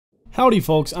Howdy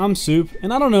folks, I'm Soup,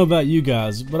 and I don't know about you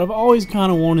guys, but I've always kind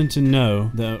of wanted to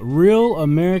know the real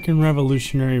American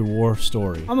Revolutionary War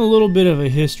story. I'm a little bit of a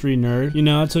history nerd. You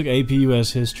know, I took AP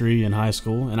US history in high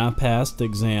school, and I passed the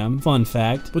exam. Fun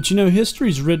fact. But you know,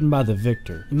 history's written by the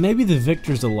victor. And maybe the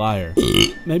victor's a liar.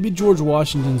 Maybe George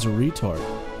Washington's a retard.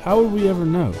 How would we ever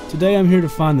know? Today I'm here to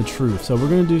find the truth, so we're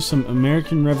going to do some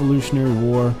American Revolutionary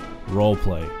War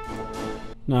roleplay.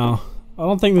 Now, I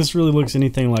don't think this really looks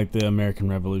anything like the American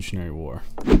Revolutionary War.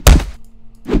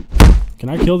 Can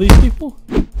I kill these people?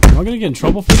 Am I gonna get in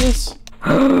trouble for this?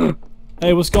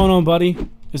 Hey, what's going on, buddy?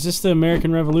 Is this the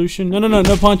American Revolution?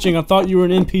 No punching. I thought you were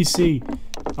an NPC.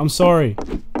 I'm sorry.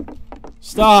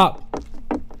 Stop.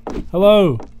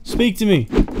 Hello. Speak to me.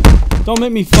 Don't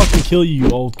make me fucking kill you,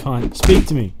 you old cunt. Speak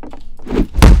to me.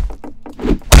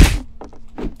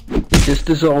 Just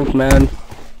as old, man.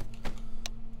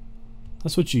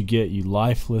 That's what you get, you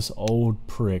lifeless old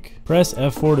prick. Press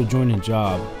F4 to join a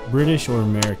job, British or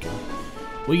American.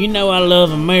 Well, you know I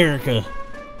love America,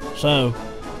 so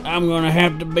I'm gonna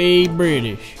have to be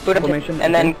British.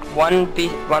 And then one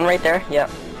right there, yeah.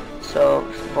 So,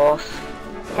 both.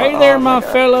 Hey there, my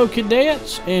fellow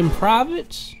cadets and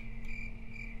privates.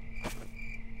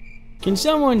 Can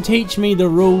someone teach me the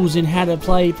rules and how to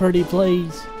play pretty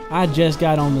please? I just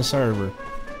got on the server.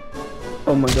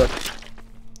 Oh my god.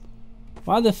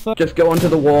 Why the fuck? Just go onto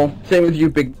the wall. Same as you,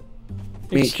 big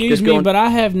meat. Excuse me, but I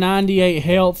have 98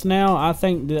 health now. I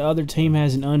think the other team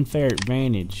has an unfair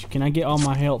advantage. Can I get all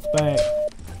my health back?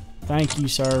 Thank you,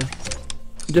 sir.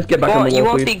 Just get back on the wall, you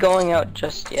won't please. be going out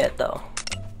just yet, though.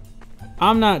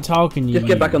 I'm not talking to you. Just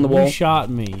get back on the wall. You shot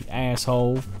me,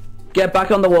 asshole. Get back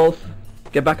on the walls.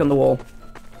 Get back on the wall.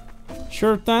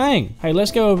 Sure thing. Hey,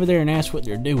 let's go over there and ask what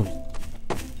they're doing.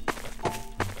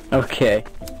 Okay.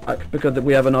 Because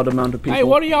we have an odd amount of people. Hey,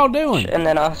 what are y'all doing? And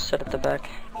then I'll sit at the back.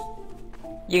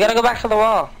 You gotta go back to the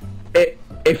wall.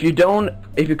 If you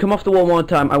come off the wall one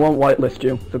time, I won't whitelist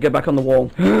you. So get back on the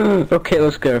wall. Okay,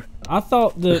 let's go. I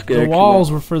thought the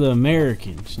walls were for the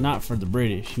Americans, not for the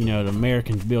British. You know, the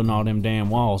Americans building all them damn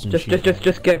walls and shit.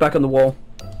 Just get back on the wall.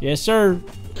 Yes, sir.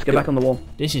 Just get back on the wall.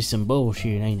 This is some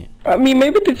bullshit, ain't it? I mean,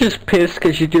 maybe they're just pissed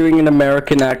because you're doing an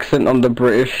American accent on the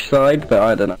British side, but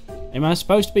I don't know. Am I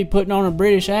supposed to be putting on a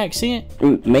British accent?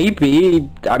 Maybe.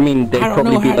 I mean, they'd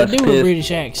probably be less pissed. I don't know how to do a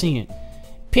British accent.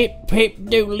 Pip pip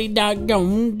doodly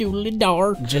doggone doodly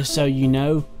dar. Just so you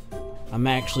know, I'm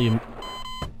actually a...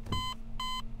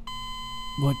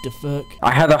 What the fuck?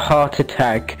 I had a heart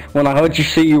attack when I heard you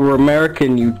say you were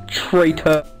American, you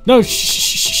traitor. No,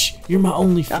 shh. You're my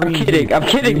only friend. I'm kidding.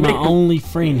 You're my only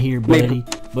friend here, buddy.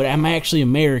 But I'm actually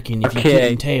American, if you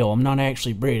couldn't tell. I'm not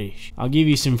actually British. I'll give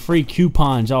you some free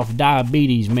coupons off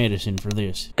diabetes medicine for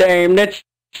this. Damn, that's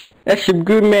some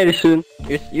good medicine.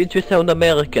 You just sound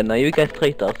American, now you guys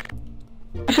traitors.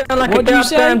 You sound like a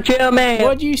goddamn German.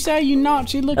 What'd you say, you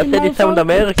Nazi-looking motherfucker? I said you sound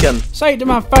American. Say it to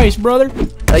my face, brother.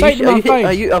 Say it to my face.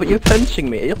 Are you punching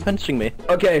me? You're punching me.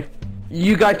 Okay.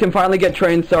 You guys can finally get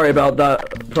trained. Sorry about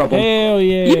that problem. Hell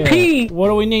yeah. Yippee! What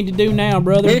do we need to do now,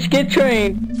 brother? Let's get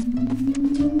trained.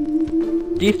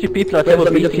 These two people are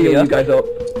Let me just heal you guys up.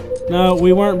 No,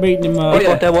 we weren't beating him up. Oh,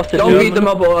 yeah. Don't beat them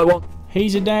up or I won't.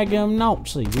 He's a daggum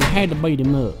Nazi. We had to beat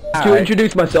him up. To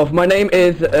introduce myself, my name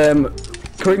is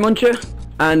Curry Muncher,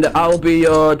 and I'll be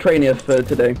your trainer for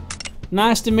today.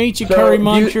 Nice to meet you, Curry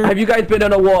Muncher. Have you guys been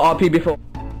on a war RP before?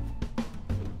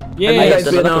 Yes. Have you guys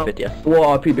been on a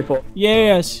war RP before?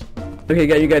 Yes. Okay,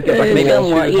 you guys get back on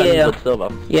the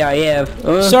wall. Yeah, I have.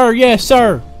 Sir, yes,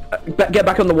 sir. Get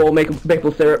back on the wall,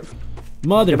 maple syrup.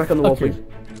 Mother. Get back on the wall, please.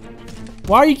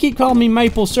 Why do you keep calling me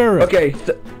maple syrup? Okay,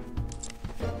 so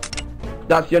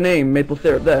that's your name, maple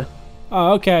syrup, there.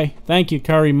 Oh, okay. Thank you,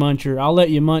 Curry Muncher. I'll let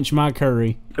you munch my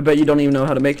curry. I bet you don't even know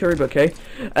how to make curry, but okay.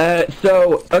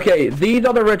 Okay, these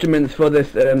are the regiments for this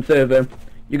server.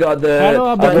 You got the...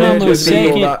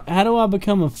 How do I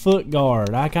become a foot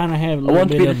guard? I kind of have a little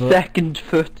bit of a... second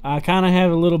foot. I kind of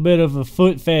have a little bit of a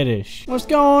foot fetish. What's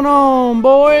going on,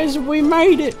 boys? We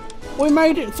made it. We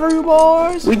made it through,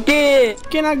 boys. We did.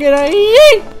 Can I get a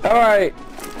yeet? Alright.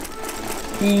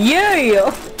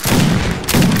 Yeah.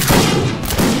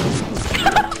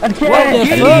 What the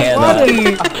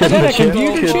fuck? Is that a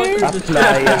computer chair?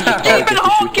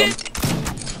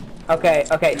 Okay,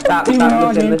 stop,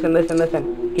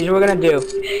 listen. Here's what we're gonna do.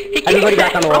 Everybody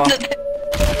back on the wall.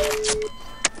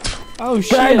 Oh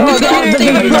shit!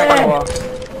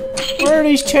 Where are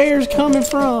these chairs coming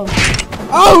from?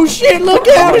 Oh shit! Look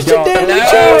out! It's the deadly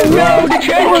chair! No, the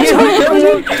chair!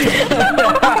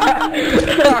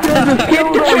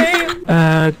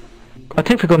 I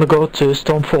think we're gonna go to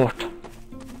Stone Fort.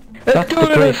 That's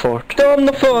the Grey Fort. Storm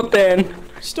the fort then.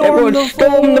 Storm the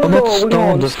storm the fort! fort. We're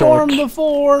going Storm the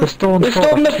fort! The stone fort.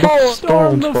 Storm the fort.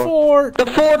 Storm the fort! The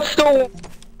fort storm.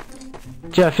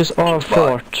 Jeff is our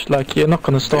fort. Like, you're not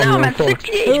gonna storm No, your man, fort.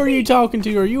 68. Who are you talking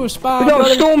to? Are you a spy, We're gonna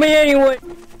brother? storm me anyway.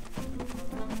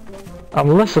 I'm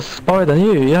less a spy than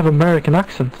you. You have American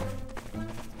accent.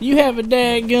 You have a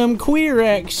daggum queer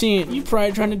accent. You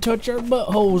probably trying to touch our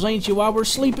buttholes, ain't you, while we're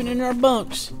sleeping in our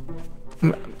bunks?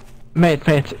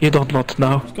 Mate, you don't want to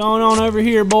know. What's going on over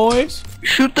here, boys?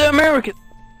 Shoot the American.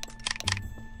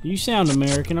 You sound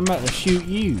American. I'm about to shoot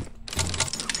you.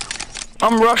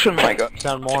 I'm Russian, my god.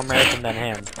 Sound more American than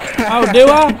him. Oh, do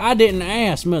I? I didn't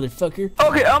ask, motherfucker.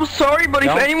 Okay, I'm sorry, but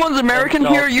Don't if anyone's American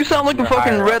insult here, you sound like a your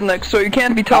fucking higher up. redneck, so you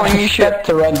can't be telling me shit.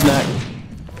 To redneck.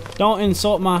 Don't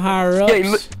insult my higher ups. Yeah,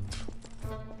 you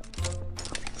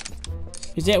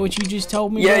Is that what you just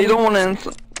told me? Yeah, you brother? don't want to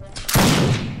insult.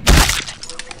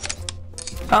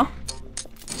 Huh?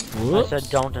 I Whoops. said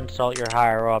don't insult your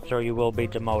higher ups or you will be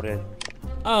demoted.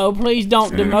 Oh, please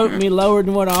don't demote me lower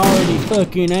than what I already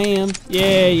fucking am.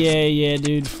 Yeah,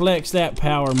 dude. Flex that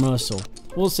power muscle.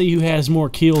 We'll see who has more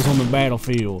kills on the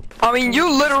battlefield. I mean,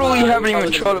 you literally haven't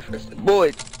even tried to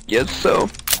bullet yet, so.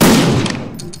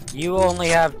 You only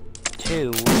have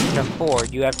 2 to 4.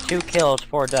 You have 2 kills,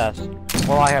 4 deaths.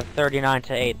 While I have 39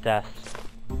 to 8 deaths.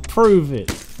 Prove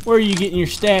it. Where are you getting your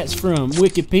stats from?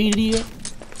 Wikipedia?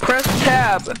 Press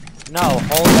tab. No,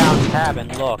 hold down tab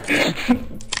and look.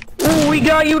 Ooh, we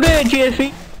got you there,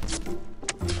 Jesse.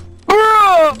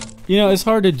 You know, it's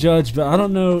hard to judge, but I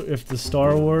don't know if the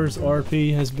Star Wars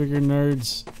RP has bigger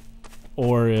nerds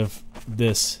or if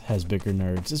this has bigger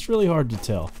nerds. It's really hard to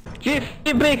tell. Jesse,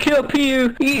 back up here.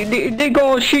 They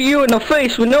gonna shoot you in the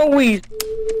face with no reason.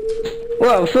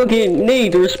 Well, fucking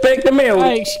need to respect the mail.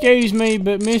 Hey, excuse me,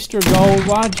 but Mr. Gold,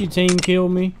 why'd you team kill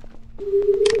me?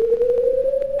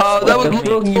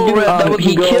 That was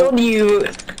He killed you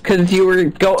because you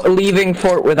were leaving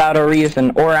fort without a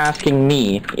reason or asking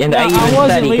me, and I I even said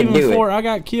wasn't he leaving could do the it. fort. I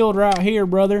got killed right here,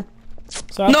 brother.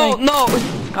 So I think, No,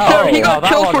 Oh, sir, he no, got that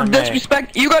killed for wasn't me.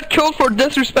 disrespect. You got killed for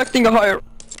disrespecting a higher.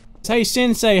 Hey,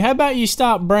 Sensei, how about you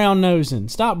stop brown nosing?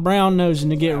 Stop brown nosing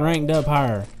to get ranked up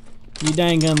higher. You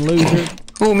dang gun loser.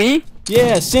 Who, me?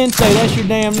 Yeah, Sensei, that's your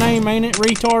damn name, ain't it,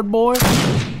 retard boy?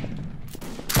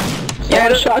 Yeah,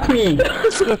 Don't shock me.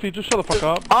 Jeffy, just shut the fuck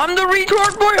up. I'm the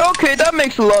retard boy? Okay, that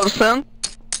makes a lot of sense.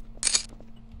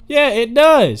 Yeah, it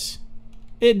does.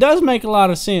 It does make a lot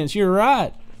of sense. You're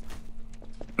right.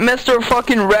 Mr.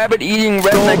 fucking rabbit-eating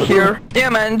redneck here. Yeah,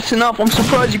 man, it's enough. I'm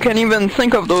surprised you can't even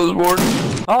think of those words.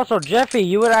 Also, Jeffy,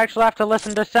 you would actually have to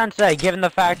listen to Sensei, given the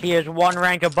fact he is 1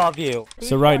 rank above you.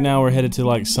 So right now we're headed to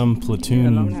like some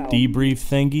platoon debrief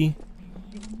thingy.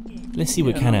 Let's see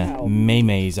what kind of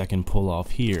maymays I can pull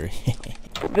off here.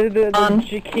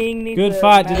 Good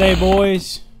fight today,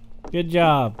 boys. Good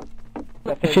job.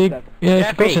 If he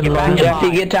goes in get line, back.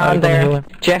 Jeffy, get down there.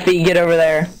 Jeffy, get over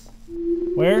there.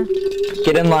 Where?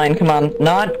 Get in line, come on.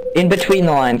 Not in between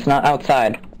the lines, not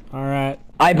outside. Alright.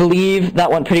 I believe that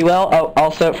went pretty well. Oh,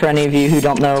 also, for any of you who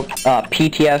don't know,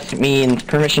 PTS means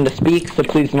permission to speak, so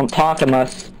please don't talk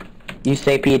unless you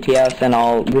say PTS and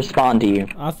I'll respond to you.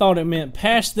 I thought it meant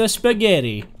pass the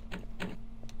spaghetti.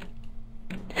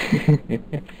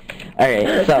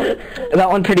 Alright, so, that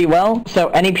went pretty well. So,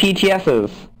 any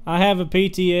PTSs? I have a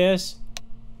PTS.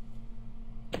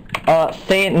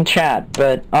 Say it in chat,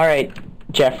 but alright,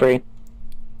 Jeffrey.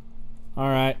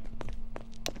 Alright.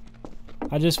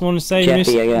 I just want to say,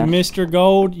 Jeffy, I guess. Mr.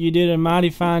 Gold, you did a mighty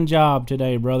fine job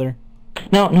today, brother.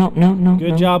 No.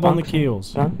 Good job on the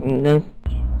kills. No.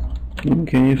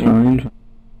 Okay, fine.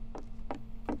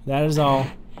 That is all.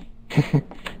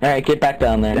 Alright, get back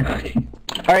down there.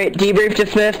 Alright, debrief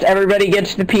dismissed. Everybody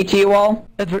gets to the PT wall.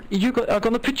 Edward, I'm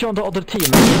gonna put you on the other team.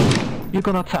 You're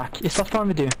gonna attack. Is that fine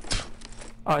with you?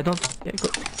 I don't.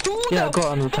 Yeah, go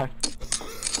on attack.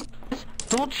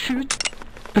 Don't shoot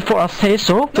before I say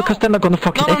so, because then I'm gonna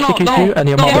fucking execute you and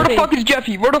your No, mother. where the fuck is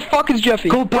Jeffy? Where the fuck is Jeffy?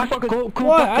 Go back, go What?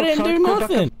 back I didn't outside, do go back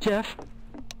nothing. up. Jeff.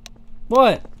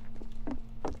 What?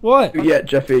 What? Yeah,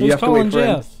 Jeffy, Who's you have to calling wait for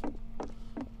him. Jeff?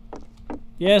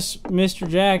 Yes, Mr.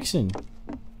 Jackson.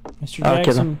 Mr. Okay,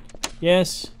 Jackson.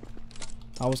 Yes.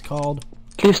 I was called.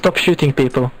 Please stop shooting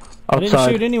people I didn't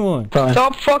outside. shoot anyone. Fine.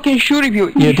 Stop fucking shooting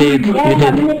you. You did.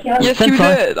 Yes, you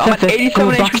did. I'm at Sensei, 87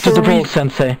 go back HP to the for a wall, reason.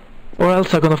 Sensei. Or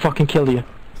else I'm gonna fucking kill you.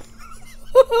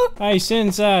 Hey,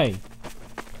 Sensei.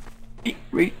 Go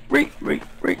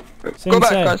back,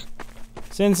 Sensei. guys.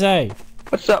 Sensei.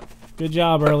 What's up? Good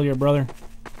job earlier, brother.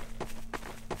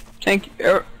 Thank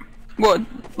you. What?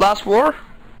 Last war?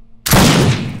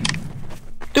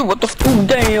 Dude, what the f— Ooh,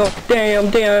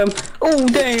 damn. Oh,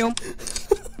 damn.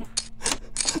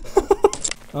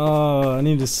 Oh, I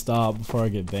need to stop before I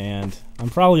get banned. I'm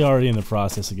probably already in the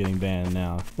process of getting banned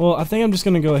now. Well, I think I'm just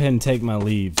gonna go ahead and take my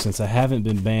leave since I haven't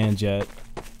been banned yet,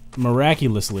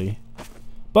 miraculously.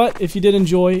 But if you did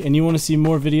enjoy and you want to see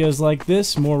more videos like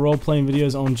this, more role-playing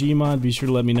videos on Gmod, be sure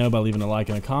to let me know by leaving a like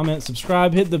and a comment,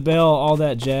 subscribe, hit the bell, all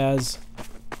that jazz.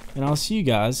 And I'll see you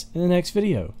guys in the next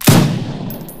video.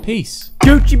 Peace.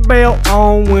 Gucci belt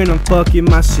on when I'm fucking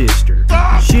my sister.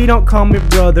 She don't call me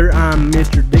brother, I'm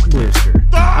Mr. Dick Blister.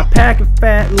 I pack a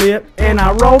fat lip and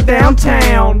I roll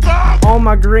downtown. On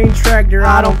my green tractor,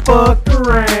 I don't fuck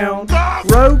around.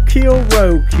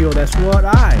 Roadkill, that's what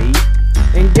I eat.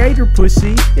 And gator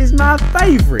pussy is my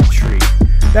favorite treat.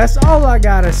 That's all I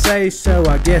gotta say, so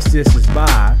I guess this is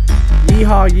bye.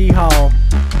 Yeehaw,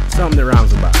 yeehaw, something that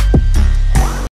rhymes with bye.